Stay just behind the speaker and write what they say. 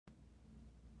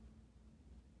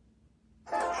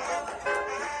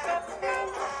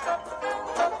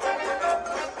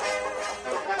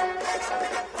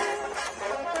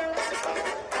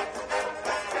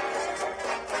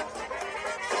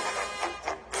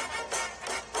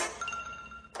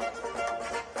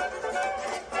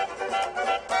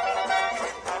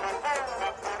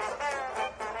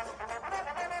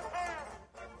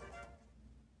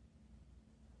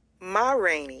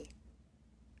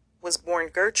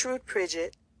Gertrude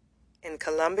Pridgett in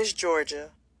Columbus,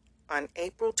 Georgia, on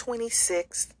April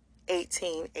 26,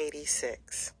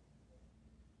 1886.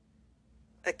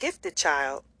 A gifted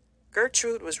child,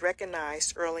 Gertrude was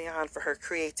recognized early on for her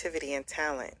creativity and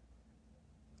talent.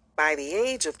 By the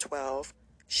age of 12,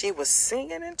 she was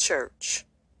singing in church.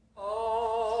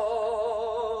 Oh,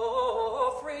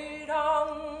 freedom.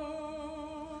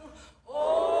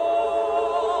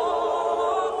 Oh,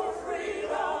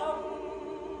 freedom.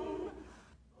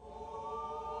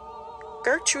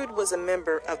 Gertrude was a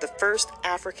member of the First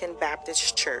African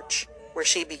Baptist Church, where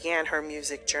she began her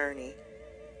music journey.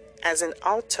 As an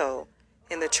alto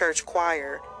in the church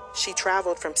choir, she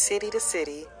traveled from city to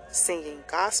city, singing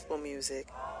gospel music,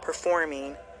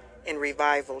 performing in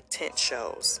revival tent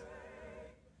shows.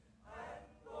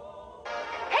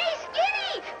 Hey,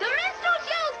 Skinny! The minstrel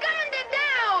show's coming to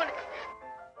town!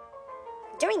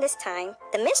 During this time,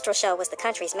 the minstrel show was the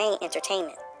country's main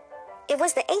entertainment. It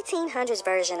was the 1800s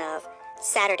version of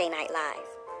Saturday Night Live.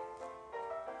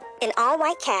 An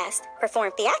all-white cast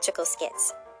performed theatrical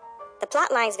skits. The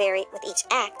plot lines varied with each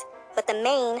act, but the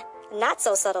main,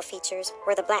 not-so-subtle features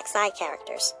were the black side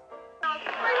characters.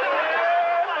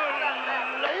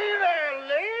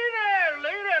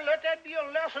 Lady, let that be a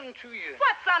lesson to you.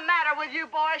 What's the matter with you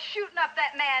boys shooting up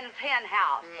that man's hen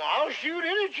house? I'll shoot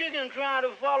any chicken trying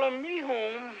to follow me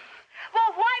home.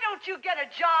 Well, why don't you get a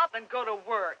job and go to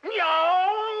work? You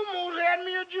almost had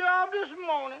me a job this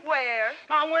morning. Where?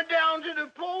 I went down to the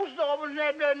post office and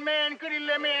asked that man, could he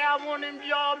let me have one of them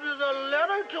jobs as a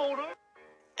letter toter?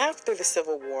 After the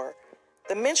Civil War,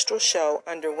 the minstrel show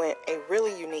underwent a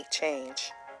really unique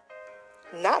change.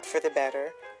 Not for the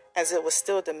better, as it was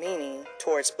still demeaning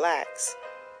towards blacks.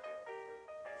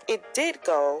 It did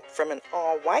go from an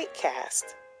all-white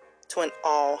cast to an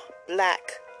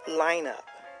all-black lineup.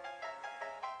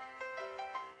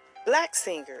 Black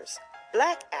singers,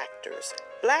 black actors,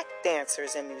 black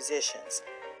dancers, and musicians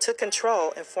took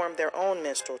control and formed their own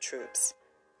minstrel troupes.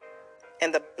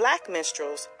 And the black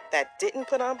minstrels that didn't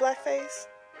put on blackface,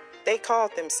 they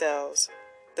called themselves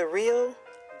the Real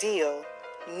Deal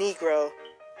Negro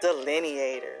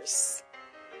Delineators.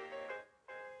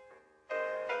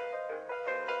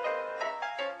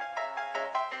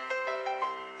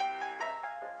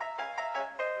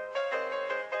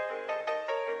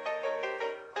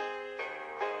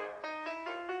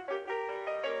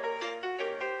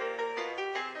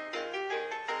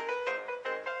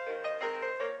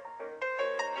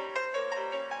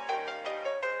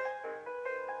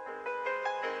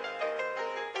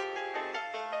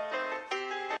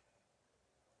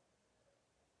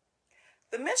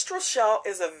 The minstrel show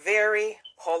is a very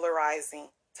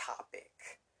polarizing topic.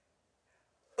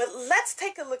 But let's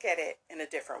take a look at it in a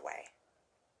different way.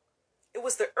 It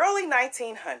was the early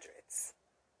 1900s.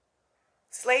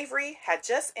 Slavery had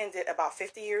just ended about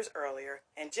 50 years earlier,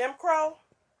 and Jim Crow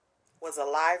was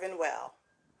alive and well.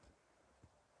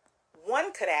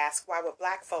 One could ask, why would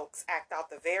black folks act out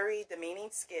the very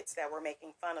demeaning skits that were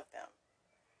making fun of them?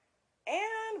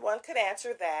 And one could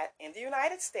answer that in the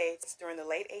United States during the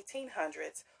late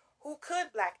 1800s, who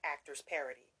could black actors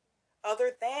parody,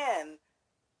 other than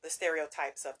the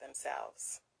stereotypes of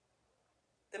themselves?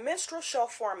 The minstrel show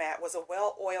format was a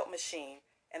well-oiled machine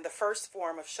and the first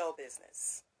form of show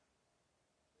business.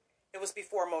 It was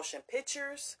before motion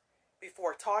pictures,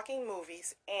 before talking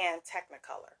movies, and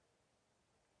Technicolor.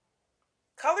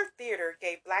 Color theater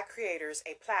gave black creators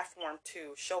a platform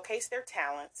to showcase their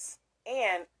talents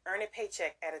and earn a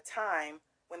paycheck at a time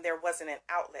when there wasn't an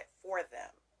outlet for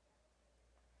them.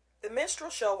 The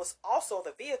minstrel show was also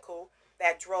the vehicle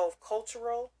that drove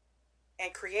cultural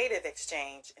and creative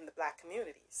exchange in the black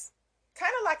communities.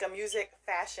 Kind of like a music,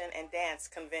 fashion, and dance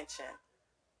convention.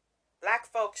 Black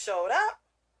folks showed up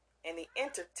and the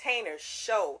entertainers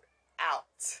showed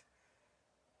out.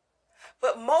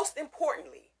 But most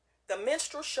importantly, the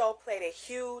minstrel show played a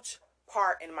huge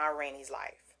part in Ma Rainey's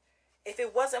life. If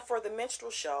it wasn't for the minstrel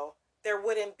show, there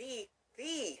wouldn't be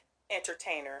the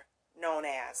entertainer known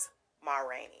as Ma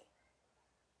Rainey.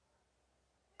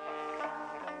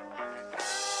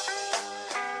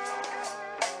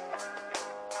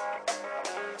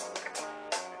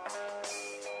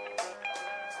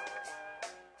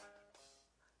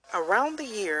 Around the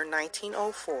year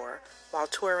 1904, while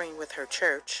touring with her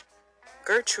church,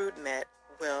 Gertrude met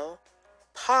Will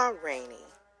Pa Rainey,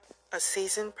 a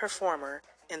seasoned performer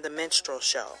in the minstrel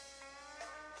show.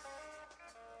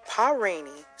 Pa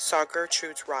Rainey saw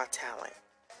Gertrude's raw talent.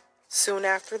 Soon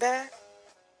after that,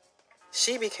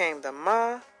 she became the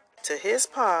ma to his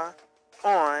pa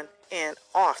on and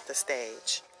off the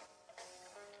stage.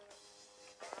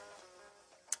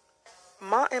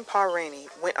 Ma and Pa Rainey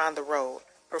went on the road,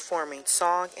 performing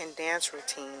song and dance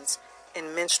routines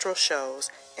in minstrel shows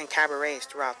and cabarets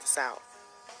throughout the South.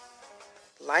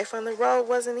 Life on the road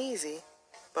wasn't easy,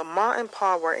 but Ma and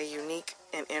Pa were a unique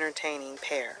and entertaining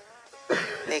pair.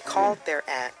 They called their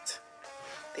act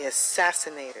the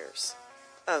Assassinators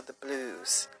of the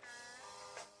Blues,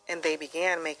 and they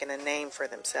began making a name for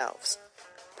themselves,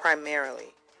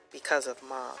 primarily because of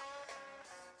Ma.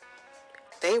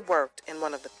 They worked in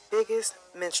one of the biggest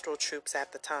minstrel troupes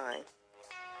at the time,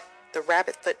 the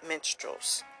Rabbit Foot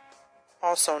Minstrels,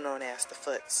 also known as the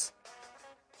Foots.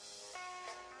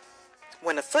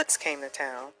 When the Foots came to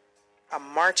town, a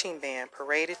marching band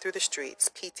paraded through the streets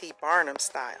P.T. Barnum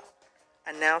style,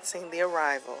 announcing the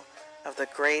arrival of the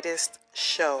greatest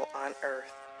show on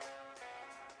earth.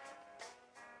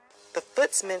 The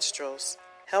Foots Minstrels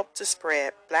helped to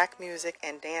spread black music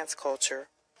and dance culture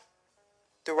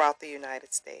throughout the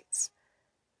United States.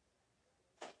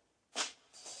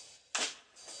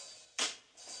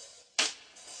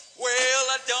 Well,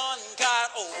 I done got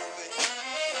over it.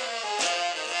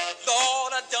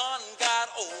 Lord, I done got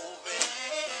over it.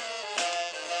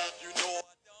 You know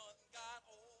I done got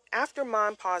over it. After Ma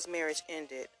and Pa's marriage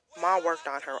ended, Ma worked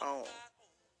on her own.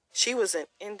 She was an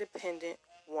independent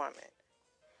woman.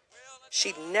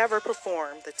 She never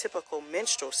performed the typical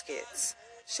minstrel skits.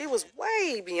 She was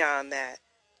way beyond that.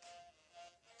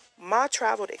 Ma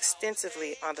traveled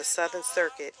extensively on the Southern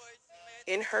Circuit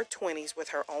in her 20s with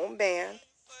her own band,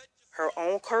 her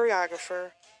own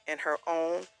choreographer, and her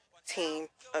own team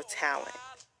of talent.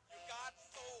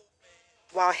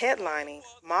 While headlining,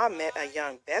 Ma met a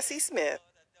young Bessie Smith.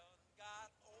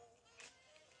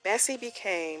 Bessie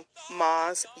became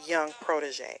Ma's young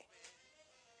protege.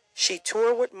 She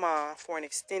toured with Ma for an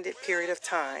extended period of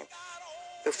time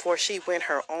before she went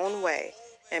her own way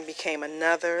and became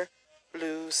another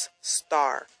blues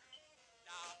star.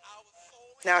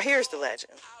 Now here's the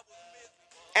legend.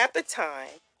 At the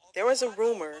time, there was a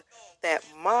rumor that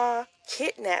Ma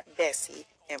kidnapped Bessie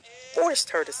and forced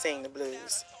her to sing the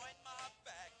blues.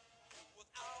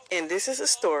 And this is a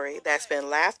story that's been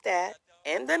laughed at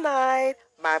and denied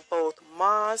by both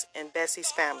Ma's and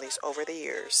Bessie's families over the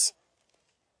years.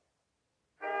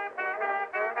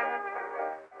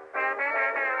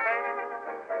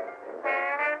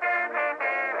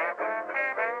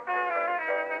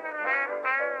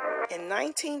 In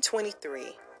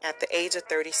 1923, at the age of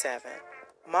 37,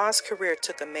 Ma's career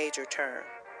took a major turn.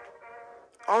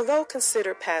 Although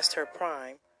considered past her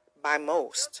prime by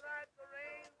most,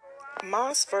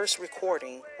 Ma's first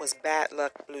recording was Bad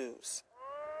Luck Blues,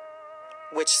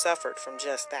 which suffered from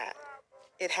just that.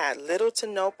 It had little to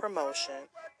no promotion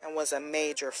and was a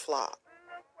major flop.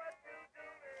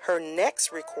 Her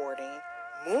next recording,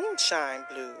 Moonshine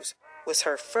Blues, was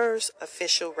her first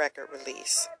official record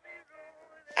release.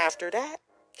 After that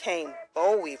came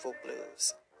Boll Weevil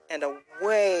Blues and a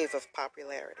wave of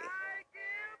popularity.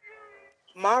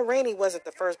 Ma Rainey wasn't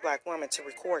the first black woman to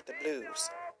record the blues.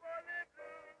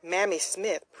 Mamie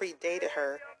Smith predated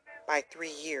her by 3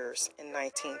 years in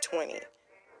 1920.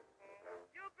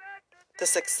 The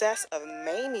success of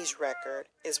Mamie's record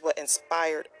is what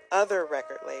inspired other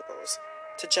record labels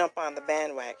to jump on the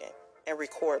bandwagon and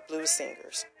record blues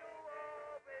singers.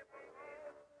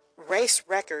 Race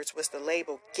Records was the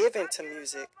label given to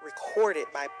music recorded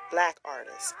by black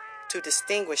artists to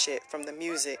distinguish it from the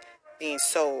music being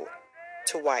sold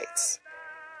to whites.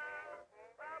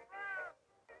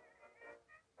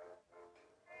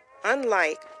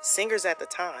 Unlike singers at the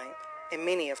time, and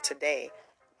many of today,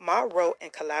 Ma wrote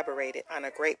and collaborated on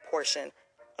a great portion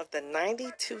of the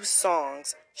 92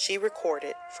 songs she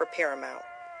recorded for Paramount.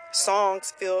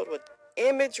 Songs filled with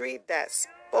imagery that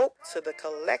spoke to the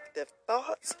collective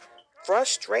thoughts,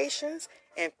 frustrations,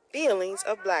 and feelings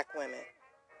of black women.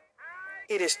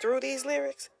 It is through these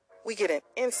lyrics we get an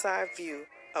inside view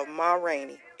of Ma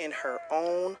Rainey in her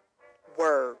own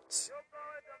words.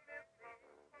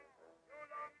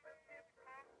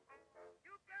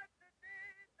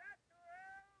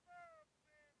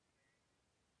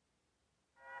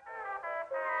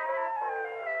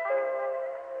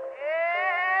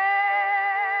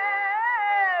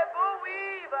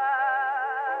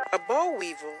 A boll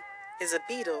weevil is a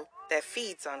beetle that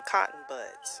feeds on cotton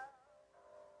buds.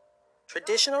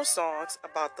 Traditional songs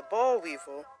about the boll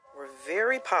weevil were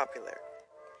very popular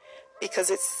because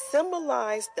it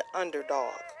symbolized the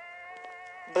underdog.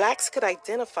 Blacks could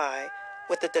identify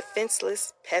with the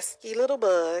defenseless, pesky little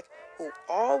bug who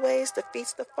always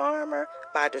defeats the farmer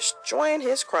by destroying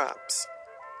his crops.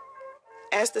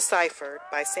 As deciphered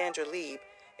by Sandra Lieb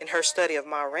in her study of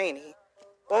Ma Rainey,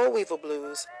 Boll Weevil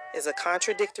Blues is a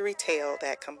contradictory tale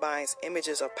that combines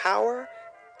images of power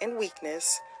and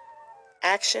weakness,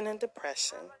 action and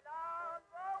depression,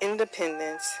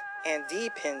 independence and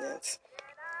dependence,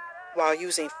 while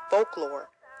using folklore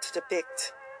to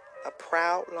depict a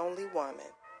proud, lonely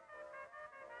woman.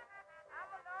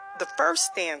 The first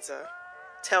stanza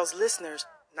tells listeners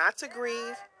not to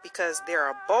grieve because there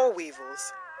are boll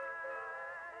weevils,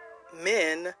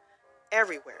 men,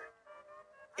 everywhere.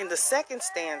 In the second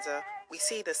stanza, we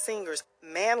see the singer's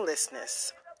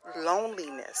manlessness,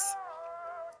 loneliness.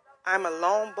 I'm a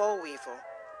lone boll weevil,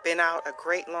 been out a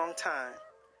great long time.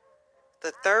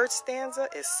 The third stanza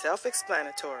is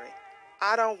self-explanatory.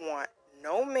 I don't want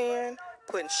no man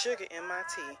putting sugar in my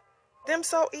tea. Them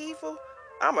so evil,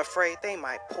 I'm afraid they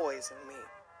might poison me.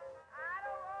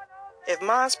 If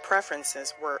Ma's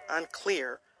preferences were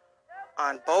unclear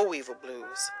on Boll Weevil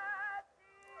Blues,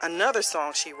 another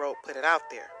song she wrote put it out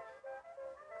there.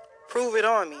 Prove It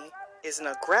On Me is an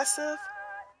aggressive,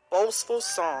 boastful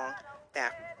song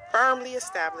that firmly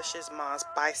establishes Ma's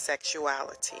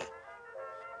bisexuality.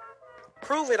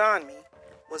 Prove It On Me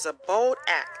was a bold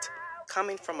act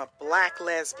coming from a black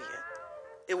lesbian.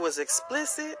 It was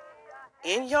explicit,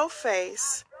 in your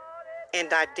face,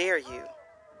 and I dare you,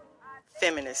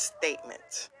 feminist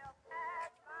statement.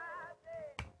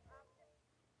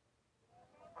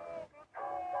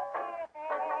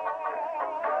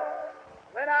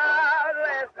 Went out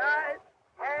last night,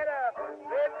 had a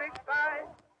great big fight.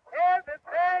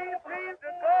 Everything seems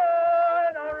to go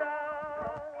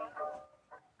wrong.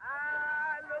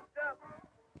 I looked up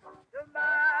to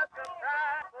my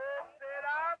surprise. Folks said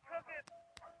I'm crooked.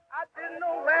 I didn't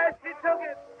know where she took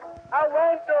it. I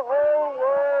want the whole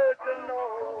world to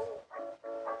know.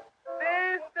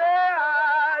 They say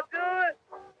I do it.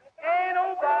 Ain't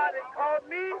nobody caught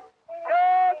me.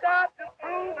 Sure got to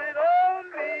prove it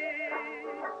on me.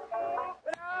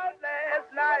 Went out last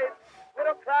night with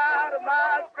a crowd of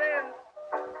my friends.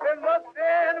 They must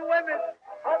stand women,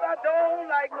 'cause I don't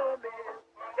like no men.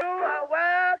 Do I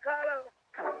wear color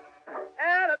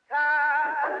and a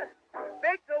tie?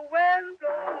 Make the wind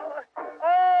blow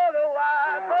all the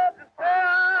while. 'Cause the say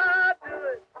I do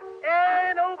it.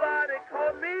 Ain't nobody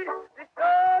caught me. They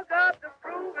sure got to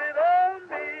prove it on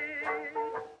me.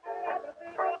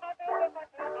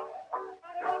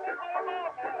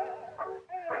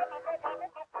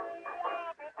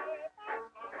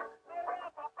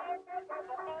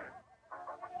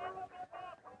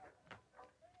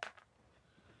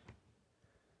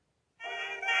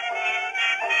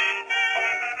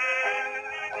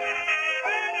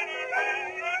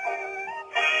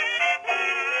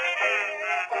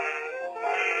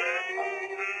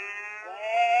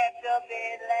 Went to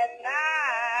bed last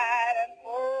night and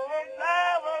full of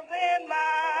flowers in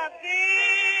my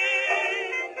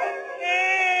teeth.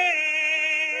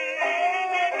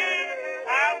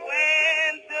 I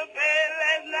went to bed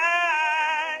last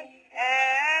night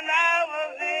and I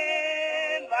was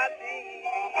in my teeth.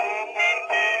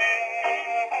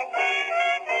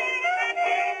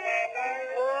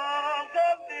 Woke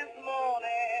up this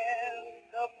morning,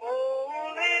 the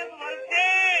police was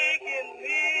taking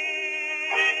me.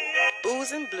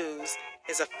 Booze and Blues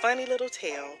is a funny little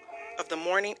tale of the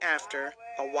morning after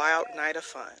a wild night of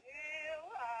fun.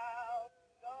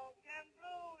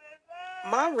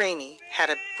 Ma Rainey had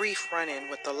a brief run-in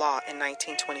with the law in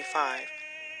 1925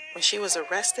 when she was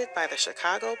arrested by the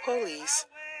Chicago police.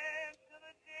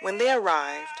 When they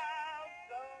arrived,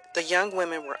 the young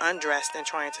women were undressed and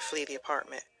trying to flee the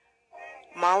apartment.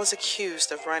 Ma was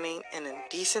accused of running an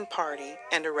indecent party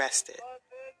and arrested.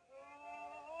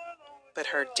 But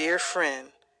her dear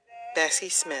friend, Bessie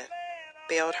Smith,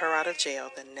 bailed her out of jail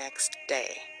the next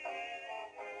day.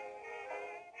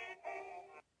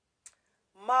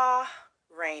 Ma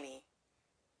Rainey.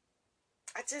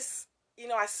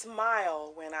 I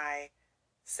smile when I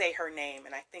say her name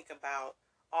and I think about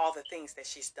all the things that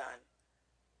she's done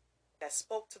that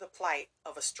spoke to the plight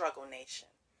of a struggle nation.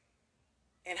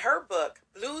 In her book,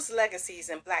 Blues Legacies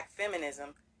in Black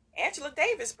Feminism, Angela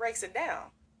Davis breaks it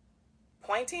down,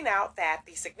 pointing out that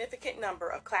the significant number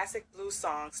of classic blues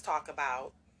songs talk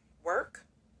about work,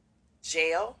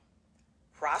 jail,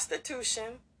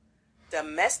 prostitution,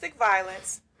 domestic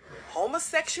violence,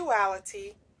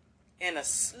 homosexuality, and a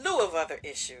slew of other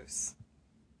issues.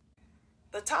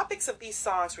 The topics of these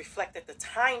songs reflected the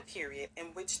time period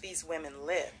in which these women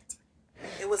lived.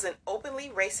 It was an openly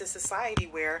racist society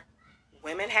where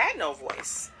women had no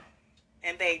voice,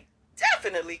 and they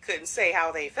definitely couldn't say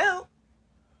how they felt.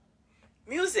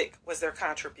 Music was their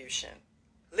contribution.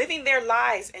 Living their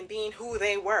lives and being who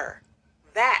they were.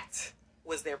 That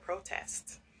was their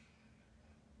protest.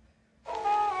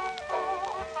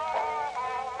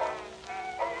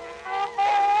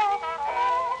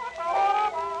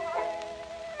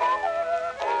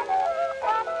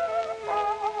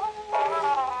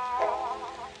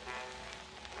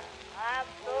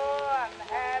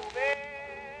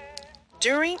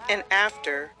 During and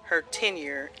after her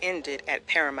tenure ended at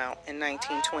Paramount in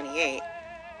 1928,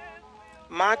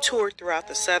 Ma toured throughout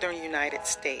the southern United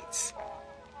States.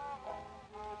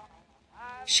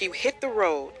 She hit the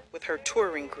road with her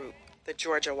touring group, the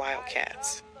Georgia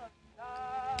Wildcats.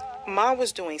 Ma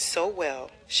was doing so well,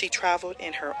 she traveled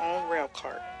in her own rail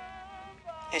cart,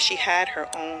 and she had her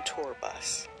own tour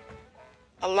bus.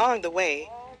 Along the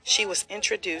way, she was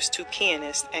introduced to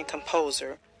pianist and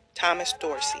composer Thomas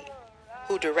Dorsey,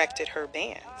 who directed her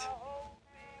band.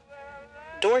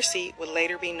 Dorsey would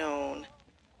later be known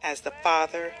as the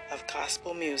father of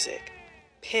gospel music,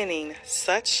 penning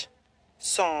such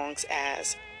songs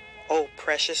as "Oh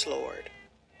Precious Lord."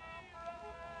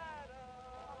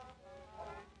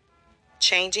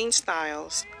 Changing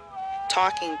styles,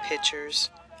 talking pictures,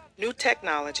 new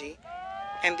technology,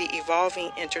 and the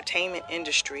evolving entertainment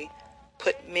industry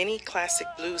put many classic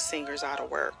blues singers out of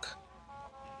work.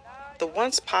 The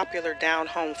once popular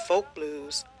down-home folk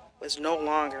blues was no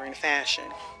longer in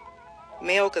fashion.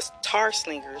 Male guitar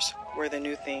slingers were the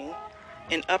new thing,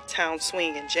 and uptown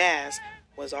swing and jazz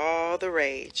was all the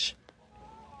rage.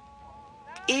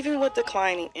 Even with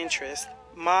declining interest,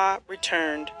 Ma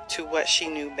returned to what she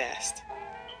knew best.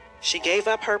 She gave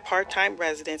up her part-time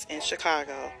residence in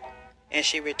Chicago, and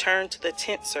she returned to the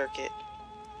tent circuit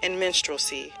and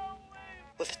minstrelsy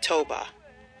with Toba.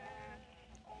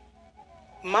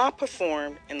 Ma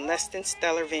performed in less than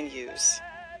stellar venues.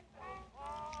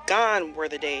 Gone were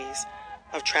the days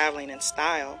of traveling in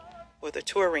style with a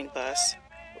touring bus,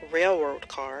 railroad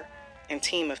car, and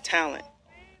team of talent.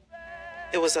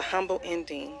 It was a humble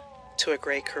ending to a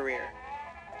great career.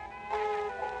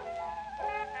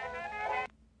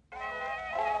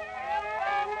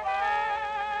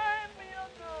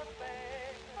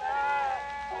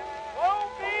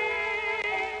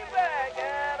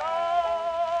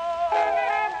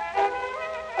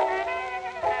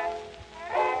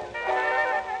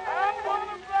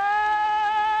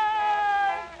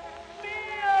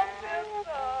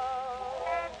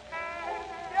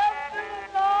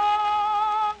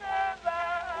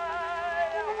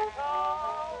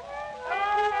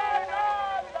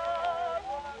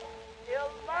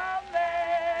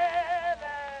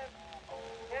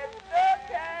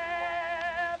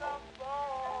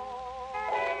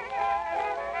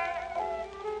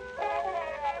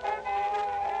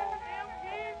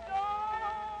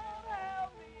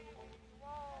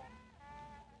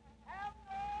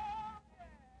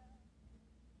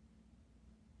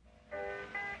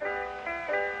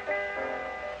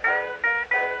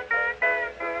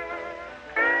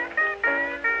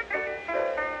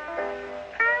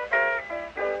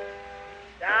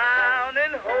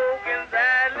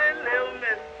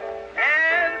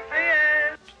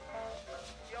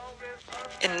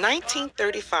 In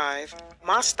 1935,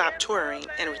 Ma stopped touring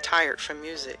and retired from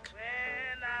music.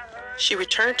 She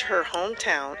returned to her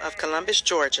hometown of Columbus,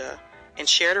 Georgia, and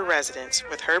shared a residence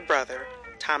with her brother,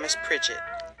 Thomas Pridgett,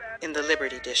 in the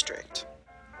Liberty District.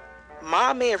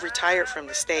 Ma may have retired from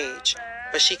the stage,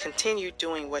 but she continued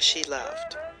doing what she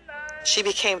loved. She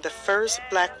became the first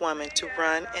black woman to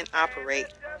run and operate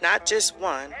not just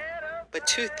one, but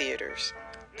two theaters,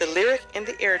 the Lyric and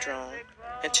the Airdrome,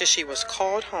 until she was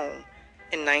called home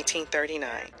in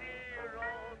 1939.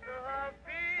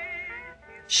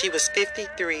 She was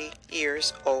 53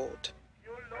 years old.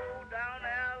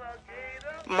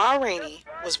 Ma Rainey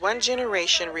was one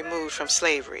generation removed from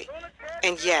slavery,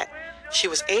 and yet she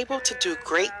was able to do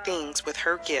great things with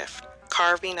her gift,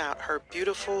 carving out her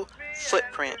beautiful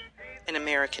footprint in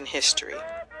American history.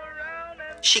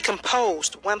 She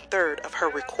composed 1/3 of her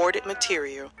recorded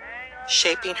material,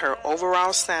 shaping her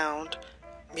overall sound,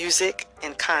 music,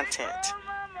 and content,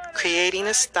 creating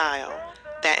a style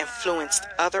that influenced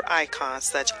other icons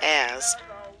such as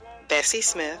Bessie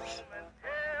Smith,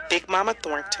 Big Mama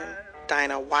Thornton,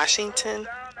 Dinah Washington,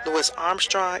 Louis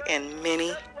Armstrong, and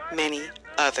many, many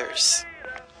others.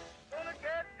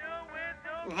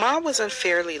 Ma was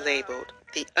unfairly labeled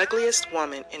the ugliest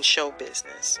woman in show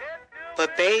business.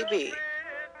 But baby,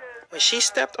 when she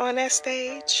stepped on that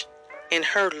stage, in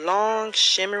her long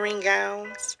shimmering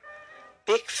gowns,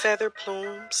 big feather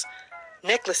plumes,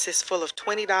 necklaces full of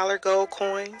 $20 gold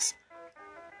coins,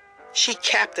 she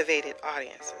captivated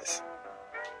audiences.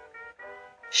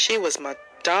 She was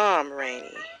Madame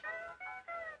Rainey.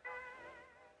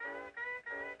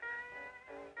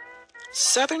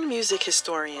 Southern music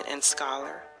historian and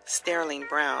scholar Sterling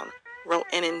Brown wrote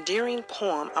an endearing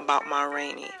poem about Ma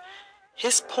Rainey.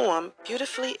 His poem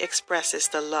beautifully expresses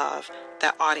the love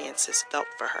that audiences felt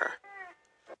for her.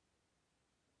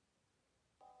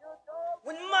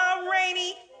 When Ma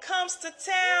Rainey comes to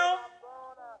town,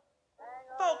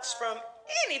 folks from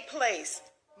any place,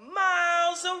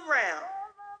 miles around.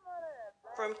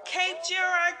 From Cape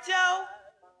Girardeau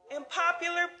and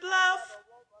Poplar Bluff,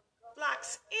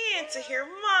 flocks in to hear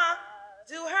Ma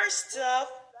do her stuff.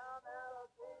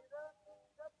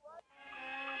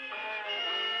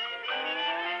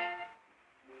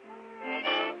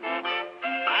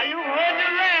 Are you heard the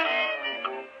rest?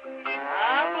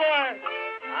 Ah, boy,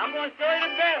 I'm going to show you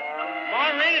the best.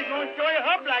 Maureen is going to show you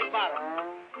her black bottom.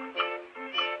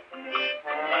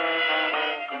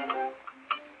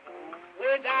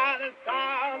 Way down the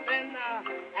south in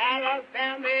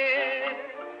Alabama,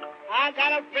 I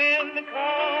got a friend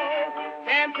called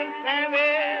Samson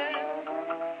Sammy,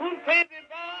 who pays me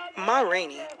for... Ma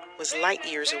Rainey was light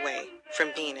years away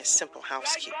from being a simple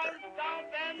housekeeper,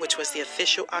 which was the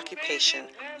official occupation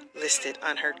listed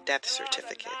on her death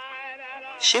certificate.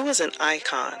 She was an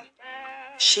icon.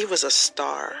 She was a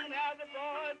star.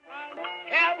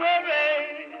 Can't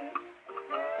worry,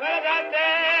 but I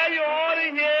tell you